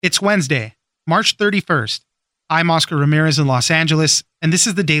It's Wednesday, March 31st. I'm Oscar Ramirez in Los Angeles, and this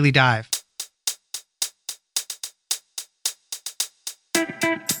is the Daily Dive.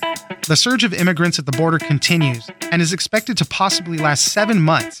 The surge of immigrants at the border continues and is expected to possibly last 7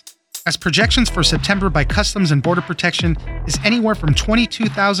 months, as projections for September by Customs and Border Protection is anywhere from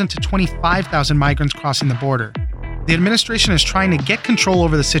 22,000 to 25,000 migrants crossing the border. The administration is trying to get control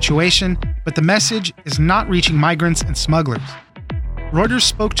over the situation, but the message is not reaching migrants and smugglers. Reuters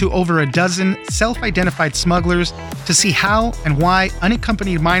spoke to over a dozen self-identified smugglers to see how and why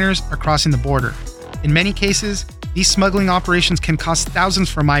unaccompanied minors are crossing the border. In many cases, these smuggling operations can cost thousands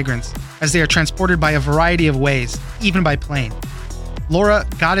for migrants, as they are transported by a variety of ways, even by plane. Laura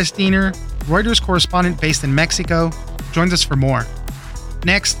Gottesdiener, Reuters correspondent based in Mexico, joins us for more.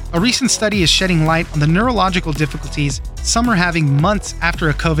 Next, a recent study is shedding light on the neurological difficulties some are having months after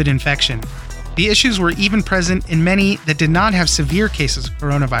a COVID infection. The issues were even present in many that did not have severe cases of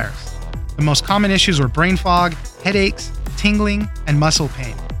coronavirus. The most common issues were brain fog, headaches, tingling, and muscle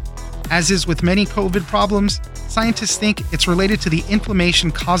pain. As is with many COVID problems, scientists think it's related to the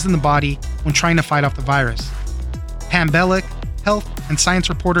inflammation caused in the body when trying to fight off the virus. Pam Bellick, health and science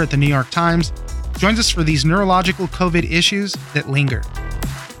reporter at the New York Times, joins us for these neurological COVID issues that linger.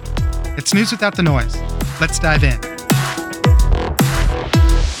 It's news without the noise. Let's dive in.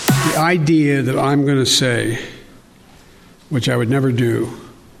 The idea that I'm going to say, which I would never do,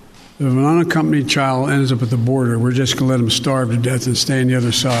 that if an unaccompanied child ends up at the border, we're just going to let him starve to death and stay on the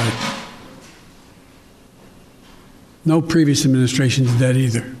other side. No previous administration did that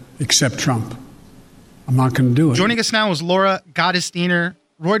either, except Trump. I'm not going to do it. Joining us now is Laura Gottesdiener,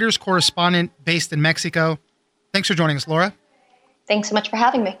 Reuters correspondent based in Mexico. Thanks for joining us, Laura. Thanks so much for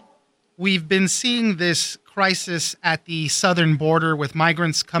having me. We've been seeing this crisis at the southern border with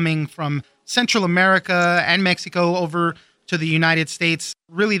migrants coming from Central America and Mexico over to the United States.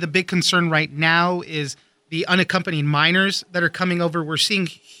 Really, the big concern right now is the unaccompanied minors that are coming over. We're seeing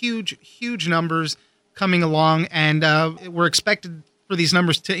huge numbers coming along, and we're expected for these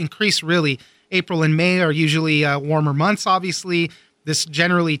numbers to increase, really. April and May are usually warmer months, obviously. This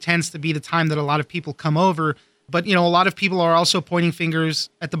generally tends to be the time that a lot of people come over. But, a lot of people are also pointing fingers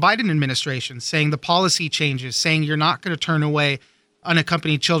at the Biden administration, saying the policy changes, saying you're not going to turn away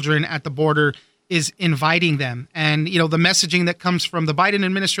unaccompanied children at the border is inviting them. And, the messaging that comes from the Biden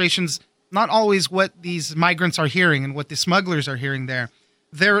administration's not always what these migrants are hearing and what the smugglers are hearing there.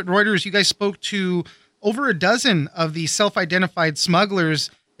 There at Reuters, you guys spoke to over a dozen of the self-identified smugglers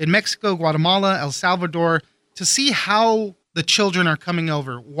in Mexico, Guatemala, El Salvador, to see how the children are coming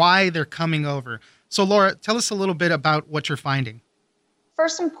over, why they're coming over. So, Laura, tell us a little bit about what you're finding.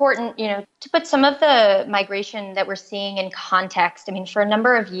 First, important, to put some of the migration that we're seeing in context. For a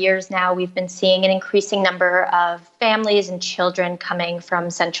number of years now, we've been seeing an increasing number of families and children coming from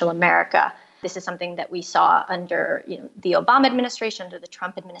Central America. This is something that we saw under, the Obama administration, under the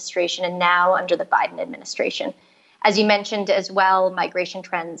Trump administration, and now under the Biden administration. As you mentioned as well, migration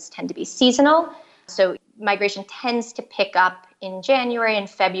trends tend to be seasonal. So migration tends to pick up in January and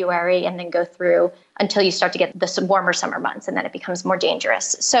February and then go through until you start to get the warmer summer months, and then it becomes more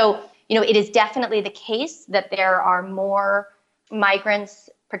dangerous. So, it is definitely the case that there are more migrants,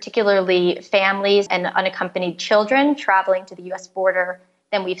 particularly families and unaccompanied children, traveling to the U.S. border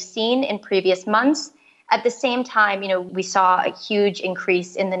than we've seen in previous months. At the same time, we saw a huge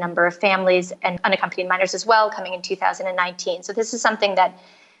increase in the number of families and unaccompanied minors as well coming in 2019. So this is something that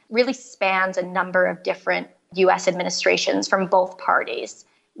really spans a number of different U.S. administrations from both parties.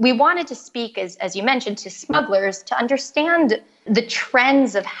 We wanted to speak, as you mentioned, to smugglers to understand the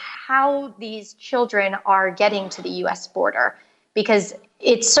trends of how these children are getting to the U.S. border, because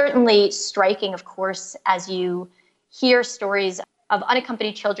it's certainly striking, of course, as you hear stories of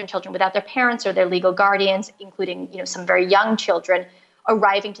unaccompanied children without their parents or their legal guardians, including, some very young children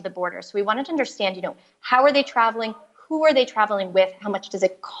arriving to the border. So we wanted to understand, how are they traveling? Who are they traveling with? How much does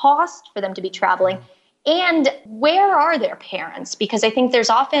it cost for them to be traveling? And where are their parents? Because I think there's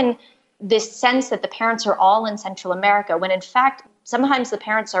often this sense that the parents are all in Central America, when in fact, sometimes the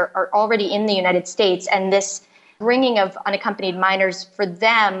parents are already in the United States. And this bringing of unaccompanied minors for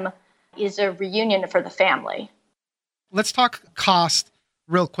them is a reunion for the family. Let's talk cost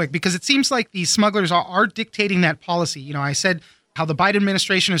real quick, because it seems like these smugglers are dictating that policy. I said how the Biden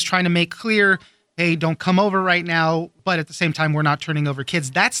administration is trying to make clear, hey, don't come over right now, but at the same time, we're not turning over kids.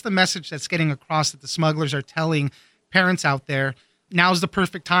 That's the message that's getting across, that the smugglers are telling parents out there. Now's the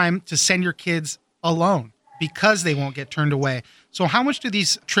perfect time to send your kids alone because they won't get turned away. So how much do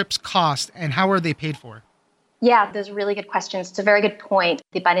these trips cost, and how are they paid for? Yeah, those are really good questions. It's a very good point.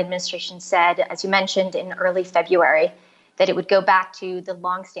 The Biden administration said, as you mentioned, in early February, that it would go back to the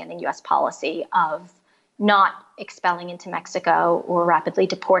longstanding U.S. policy of not expelling into Mexico or rapidly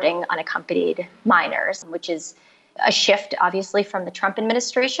deporting unaccompanied minors, which is a shift, obviously, from the Trump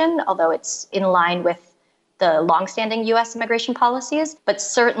administration, although it's in line with the longstanding U.S. immigration policies. But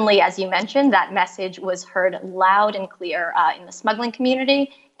certainly, as you mentioned, that message was heard loud and clear in the smuggling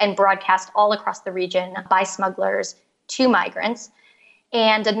community and broadcast all across the region by smugglers to migrants.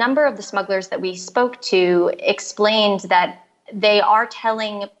 And a number of the smugglers that we spoke to explained that they are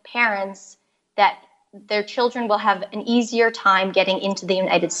telling parents that their children will have an easier time getting into the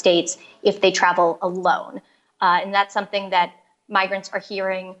United States if they travel alone. And that's something that migrants are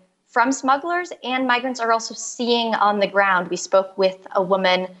hearing from smugglers, and migrants are also seeing on the ground. We spoke with a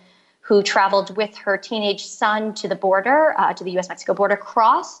woman who traveled with her teenage son to the border, to the U.S.-Mexico border,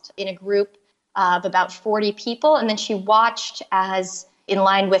 crossed in a group of about 40 people. And then she watched as, in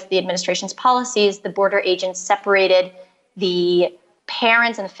line with the administration's policies, the border agents separated the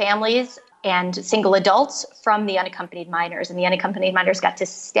parents and families and single adults from the unaccompanied minors. And the unaccompanied minors got to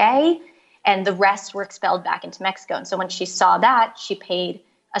stay, and the rest were expelled back into Mexico. And so when she saw that, she paid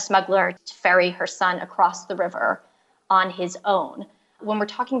a smuggler to ferry her son across the river on his own. When we're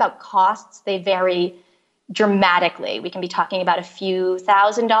talking about costs, they vary dramatically. We can be talking about a few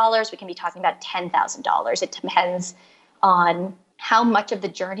 $1,000s. We can be talking about $10,000. It depends on how much of the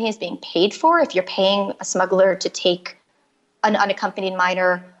journey is being paid for. If you're paying a smuggler to take an unaccompanied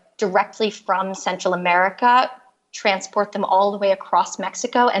minor directly from Central America, transport them all the way across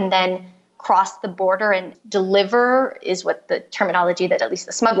Mexico, and then cross the border and deliver, is what the terminology that at least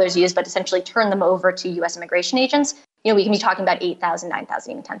the smugglers use, but essentially turn them over to U.S. immigration agents, we can be talking about $8,000, $9,000,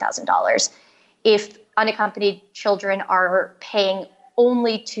 even $10,000. If unaccompanied children are paying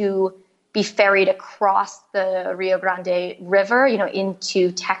only to be ferried across the Rio Grande River,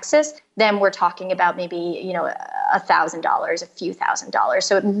 into Texas, then we're talking about maybe, $1,000, a few $1,000s.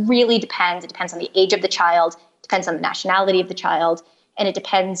 So it really depends. It depends on the age of the child, depends on the nationality of the child, and it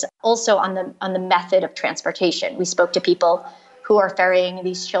depends also on the method of transportation. We spoke to people who are ferrying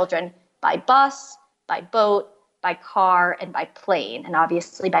these children by bus, by boat, by car, and by plane. And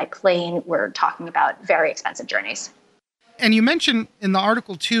obviously by plane, we're talking about very expensive journeys. And you mentioned in the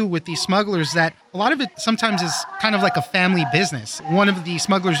article, too, with these smugglers that a lot of it sometimes is kind of like a family business. One of the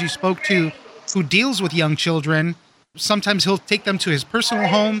smugglers you spoke to who deals with young children, sometimes he'll take them to his personal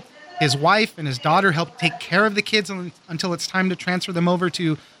home. His wife and his daughter help take care of the kids until it's time to transfer them over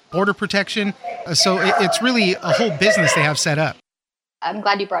to border protection. So it's really a whole business they have set up. I'm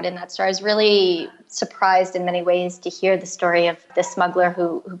glad you brought in that story. I was really surprised in many ways to hear the story of this smuggler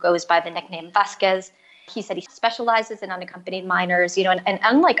who goes by the nickname Vasquez. He said he specializes in unaccompanied minors, and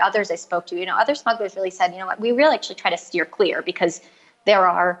unlike others I spoke to, other smugglers really said, we really actually try to steer clear because there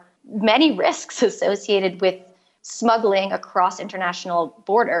are many risks associated with smuggling across international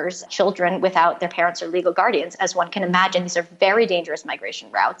borders children without their parents or legal guardians. As one can imagine, these are very dangerous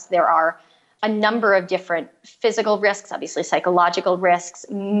migration routes. There are a number of different physical risks, obviously psychological risks.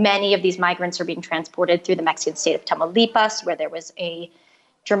 Many of these migrants are being transported through the Mexican state of Tamaulipas, where there was a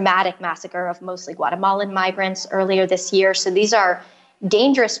dramatic massacre of mostly Guatemalan migrants earlier this year. So these are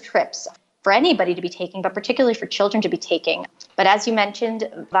dangerous trips for anybody to be taking, but particularly for children to be taking. But as you mentioned,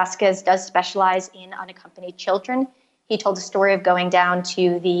 Vasquez does specialize in unaccompanied children. He told a story of going down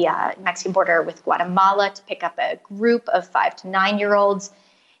to the Mexican border with Guatemala to pick up a group of 5 to 9-year-olds,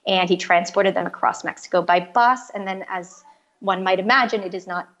 and he transported them across Mexico by bus. And then, as one might imagine, it is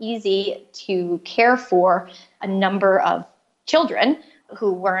not easy to care for a number of children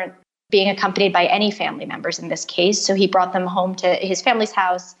who weren't being accompanied by any family members in this case. So he brought them home to his family's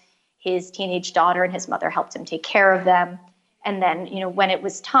house. His teenage daughter and his mother helped him take care of them. And then, when it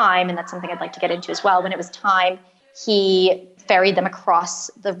was time, and that's something I'd like to get into as well, when it was time, he ferried them across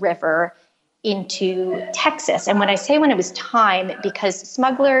the river into Texas. And when I say when it was time, because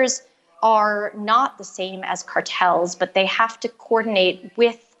smugglers are not the same as cartels, but they have to coordinate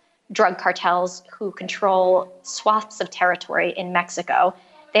with drug cartels who control swaths of territory in Mexico.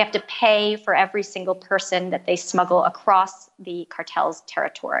 They have to pay for every single person that they smuggle across the cartel's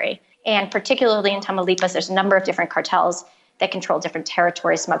territory. And particularly in Tamaulipas, there's a number of different cartels that control different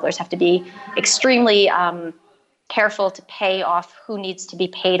territories. Smugglers have to be extremely careful to pay off who needs to be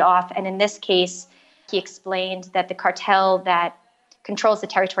paid off. And in this case, he explained that the cartel that controls the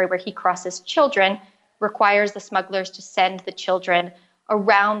territory where he crosses children requires the smugglers to send the children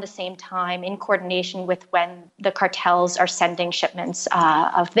around the same time in coordination with when the cartels are sending shipments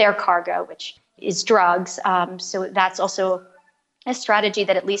of their cargo, which is drugs. So that's also a strategy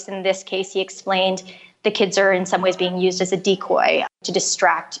that, at least in this case, he explained, the kids are in some ways being used as a decoy to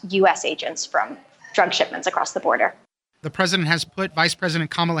distract U.S. agents from drug shipments across the border. The president has put Vice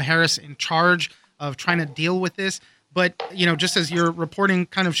President Kamala Harris in charge of trying to deal with this. But, just as your reporting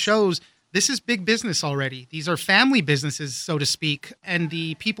kind of shows, this is big business already. These are family businesses, so to speak. And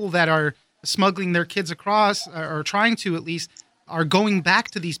the people that are smuggling their kids across, or trying to at least, are going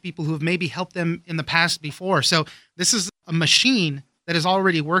back to these people who have maybe helped them in the past before. So this is a machine that is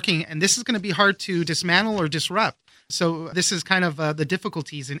already working, and this is going to be hard to dismantle or disrupt. So this is kind of the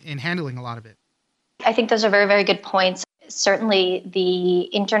difficulties in handling a lot of it. I think those are very, very good points. Certainly the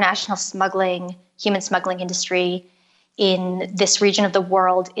international human smuggling industry in this region of the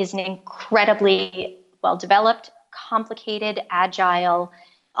world is an incredibly well-developed, complicated, agile,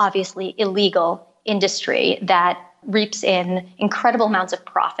 obviously illegal industry that reaps in incredible amounts of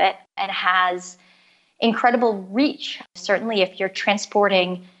profit and has incredible reach. Certainly if you're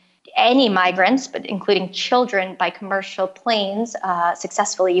transporting any migrants, but including children, by commercial planes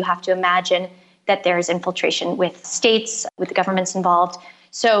successfully, you have to imagine that there's infiltration with states, with the governments involved.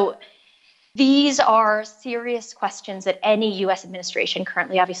 So these are serious questions that any U.S. administration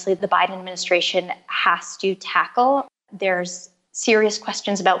currently, obviously the Biden administration, has to tackle. There's serious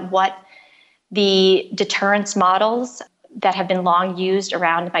questions about what the deterrence models that have been long used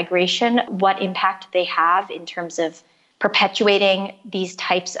around migration, what impact they have in terms of perpetuating these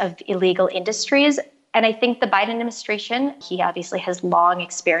types of illegal industries. And I think the Biden administration, he obviously has long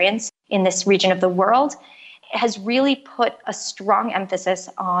experience in this region of the world, has really put a strong emphasis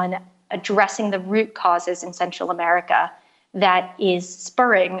on addressing the root causes in Central America that is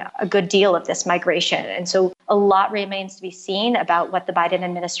spurring a good deal of this migration. And so a lot remains to be seen about what the Biden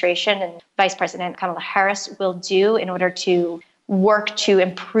administration and Vice President Kamala Harris will do in order to work to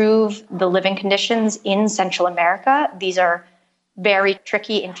improve the living conditions in Central America. These are very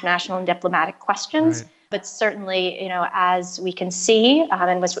tricky international and diplomatic questions. Right. But certainly, as we can see,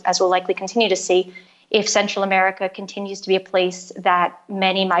 and as we'll likely continue to see, if Central America continues to be a place that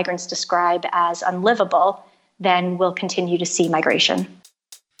many migrants describe as unlivable, then we'll continue to see migration.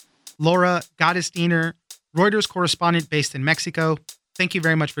 Laura Gottesdiener, Reuters correspondent based in Mexico, thank you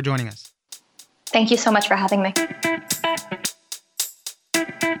very much for joining us. Thank you so much for having me.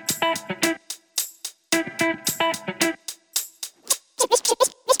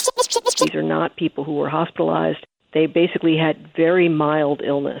 These are not people who were hospitalized. They basically had very mild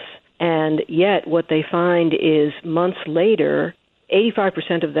illness. And yet what they find is months later,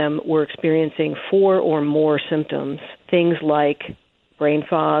 85% of them were experiencing 4 or more symptoms, things like brain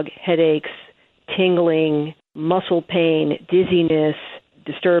fog, headaches, tingling, muscle pain, dizziness,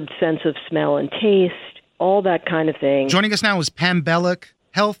 disturbed sense of smell and taste, all that kind of thing. Joining us now is Pam Belluck,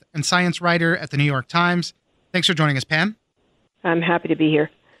 health and science writer at the New York Times. Thanks for joining us, Pam. I'm happy to be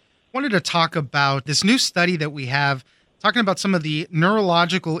here. Wanted to talk about this new study that we have, talking about some of the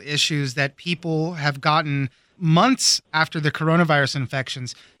neurological issues that people have gotten months after the coronavirus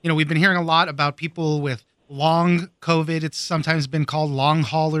infections. We've been hearing a lot about people with long COVID. It's sometimes been called long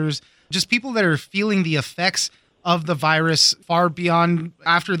haulers, just people that are feeling the effects of the virus far beyond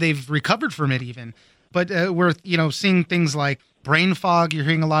after they've recovered from it even. But we're, seeing things like brain fog. You're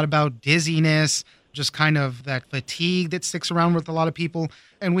hearing a lot about dizziness, just kind of that fatigue that sticks around with a lot of people.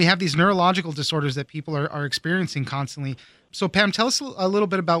 And we have these neurological disorders that people are experiencing constantly. So Pam, tell us a little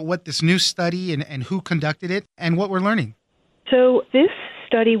bit about what this new study and who conducted it and what we're learning. So this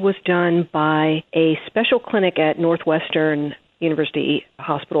study was done by a special clinic at Northwestern University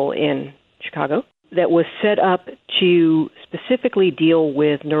Hospital in Chicago that was set up to specifically deal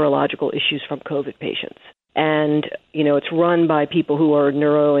with neurological issues from COVID patients. And, it's run by people who are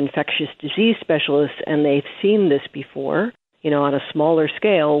neuroinfectious disease specialists, and they've seen this before, on a smaller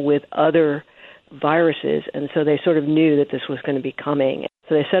scale with other viruses. And so they sort of knew that this was going to be coming.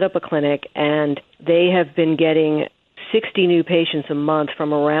 So they set up a clinic, and they have been getting 60 new patients a month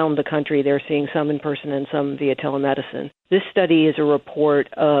from around the country. They're seeing some in person and some via telemedicine. This study is a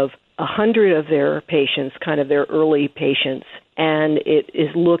report of 100 of their patients, kind of their early patients, and it is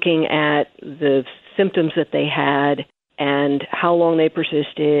looking at the symptoms that they had and how long they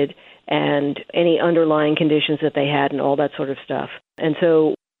persisted and any underlying conditions that they had and all that sort of stuff. And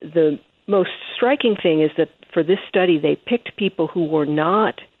so the most striking thing is that for this study, they picked people who were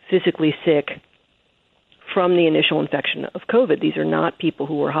not physically sick from the initial infection of COVID. These are not people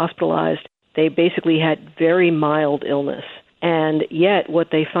who were hospitalized. They basically had very mild illness. And yet what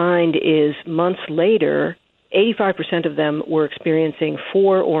they find is months later, 85% of them were experiencing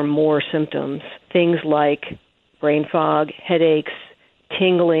 4 or more symptoms, things like brain fog, headaches,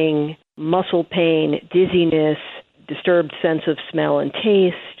 tingling, muscle pain, dizziness, disturbed sense of smell and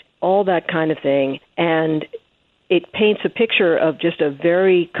taste, all that kind of thing. And it paints a picture of just a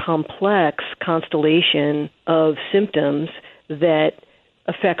very complex constellation of symptoms that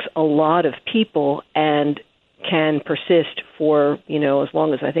affects a lot of people and can persist for, as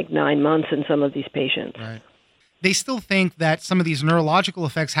long as I think 9 months in some of these patients. Right. They still think that some of these neurological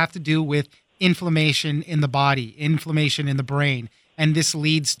effects have to do with inflammation in the body, inflammation in the brain, and this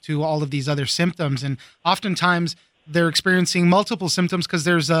leads to all of these other symptoms. And oftentimes they're experiencing multiple symptoms because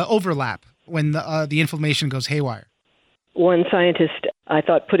there's overlap when the inflammation goes haywire. One scientist, I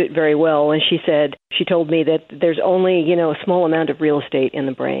thought, put it very well, and she told me that there's only, a small amount of real estate in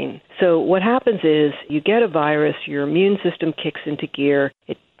the brain. So what happens is you get a virus, your immune system kicks into gear,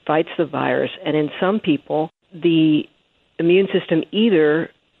 it fights the virus, and in some people, the immune system either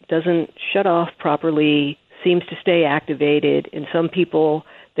doesn't shut off properly, seems to stay activated. In some people,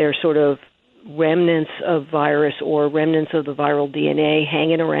 there's sort of remnants of virus or remnants of the viral DNA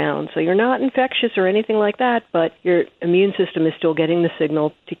hanging around. So you're not infectious or anything like that, but your immune system is still getting the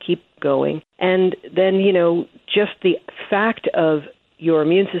signal to keep going. And then, just the fact of your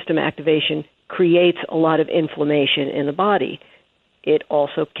immune system activation creates a lot of inflammation in the body. It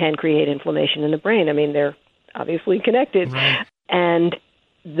also can create inflammation in the brain. I mean, they're obviously connected. Right. And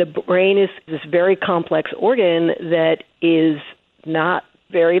the brain is this very complex organ that is not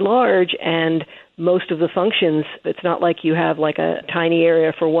very large, and most of the functions, it's not like you have like a tiny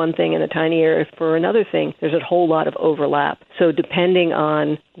area for one thing and a tiny area for another thing. There's a whole lot of overlap. So depending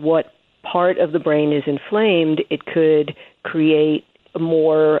on what part of the brain is inflamed, it could create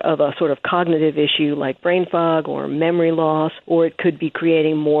more of a sort of cognitive issue like brain fog or memory loss, or it could be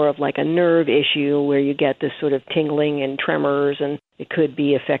creating more of like a nerve issue where you get this sort of tingling and tremors, and it could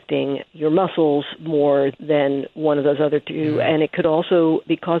be affecting your muscles more than one of those other two, and it could also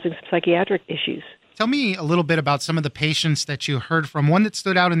be causing some psychiatric issues. Tell me a little bit about some of the patients that you heard from. One that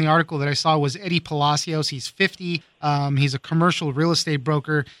stood out in the article that I saw was Eddie Palacios. He's 50. He's a commercial real estate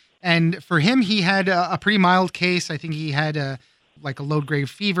broker. And for him, he had a pretty mild case. I think he had a low-grade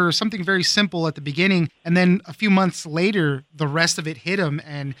fever, something very simple at the beginning. And then a few months later, the rest of it hit him,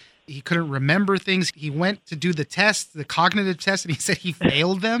 and he couldn't remember things. He went to do the test, the cognitive test, and he said he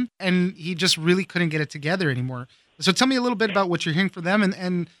failed them, and he just really couldn't get it together anymore. So tell me a little bit about what you're hearing from them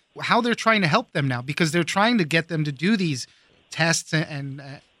and how they're trying to help them now, because they're trying to get them to do these tests and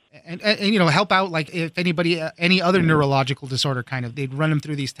help out, like if anybody, any other neurological disorder, they'd run them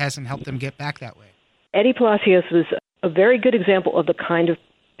through these tests and help them get back that way. Eddie Palacios was a very good example of the kind of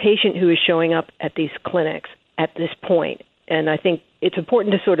patient who is showing up at these clinics at this point. And I think it's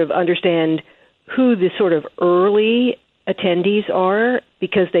important to sort of understand who the sort of early attendees are,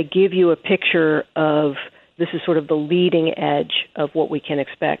 because they give you a picture of this is sort of the leading edge of what we can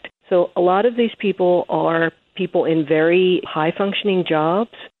expect. So a lot of these people are people in very high-functioning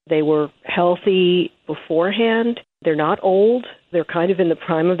jobs. They were healthy beforehand. They're not old. They're kind of in the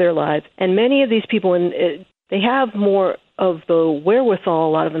prime of their lives. And many of these people, they have more of the wherewithal.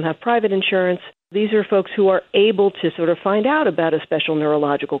 A lot of them have private insurance. These are folks who are able to sort of find out about a special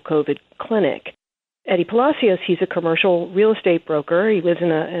neurological COVID clinic. Eddie Palacios, he's a commercial real estate broker. He lives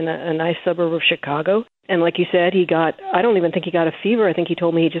in a nice suburb of Chicago. And like you said, I don't even think he got a fever. I think he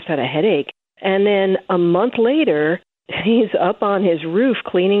told me he just had a headache. And then a month later, he's up on his roof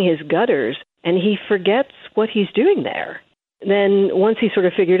cleaning his gutters, and he forgets what he's doing there. Then once he sort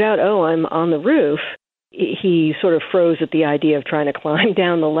of figured out, I'm on the roof, he sort of froze at the idea of trying to climb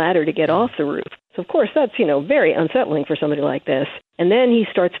down the ladder to get off the roof. So, of course, that's, very unsettling for somebody like this. And then he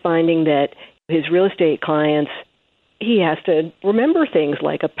starts finding that his real estate clients, he has to remember things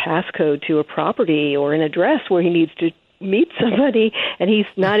like a passcode to a property or an address where he needs to meet somebody, and he's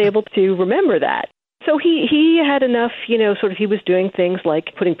not able to remember that. So he had enough, he was doing things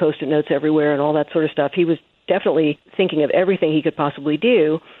like putting Post-it notes everywhere and all that sort of stuff. He was definitely thinking of everything he could possibly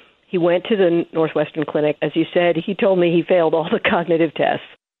do. He went to the Northwestern Clinic. As you said, he told me he failed all the cognitive tests.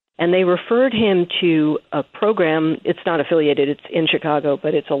 And they referred him to a program. It's not affiliated. It's in Chicago,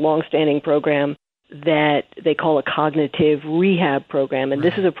 but it's a long-standing program that they call a cognitive rehab program. And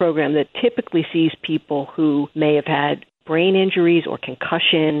this is a program that typically sees people who may have had brain injuries or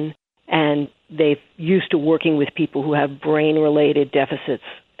concussion, and they're used to working with people who have brain-related deficits.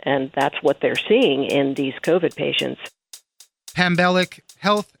 And that's what they're seeing in these COVID patients. Pam Bellick,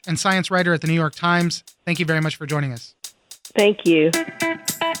 health and science writer at the New York Times. Thank you very much for joining us. Thank you.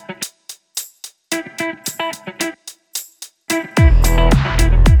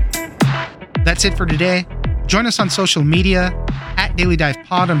 That's it for today. Join us on social media at Daily Dive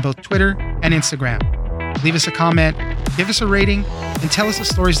Pod on both Twitter and Instagram. Leave us a comment, give us a rating, and tell us the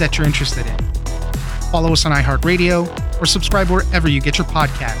stories that you're interested in. Follow us on iHeartRadio or subscribe wherever you get your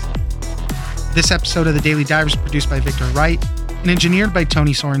podcast. This episode of The Daily Dive is produced by Victor Wright and engineered by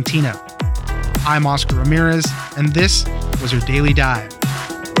Tony Sorrentino. I'm Oscar Ramirez, and this was your Daily Dive.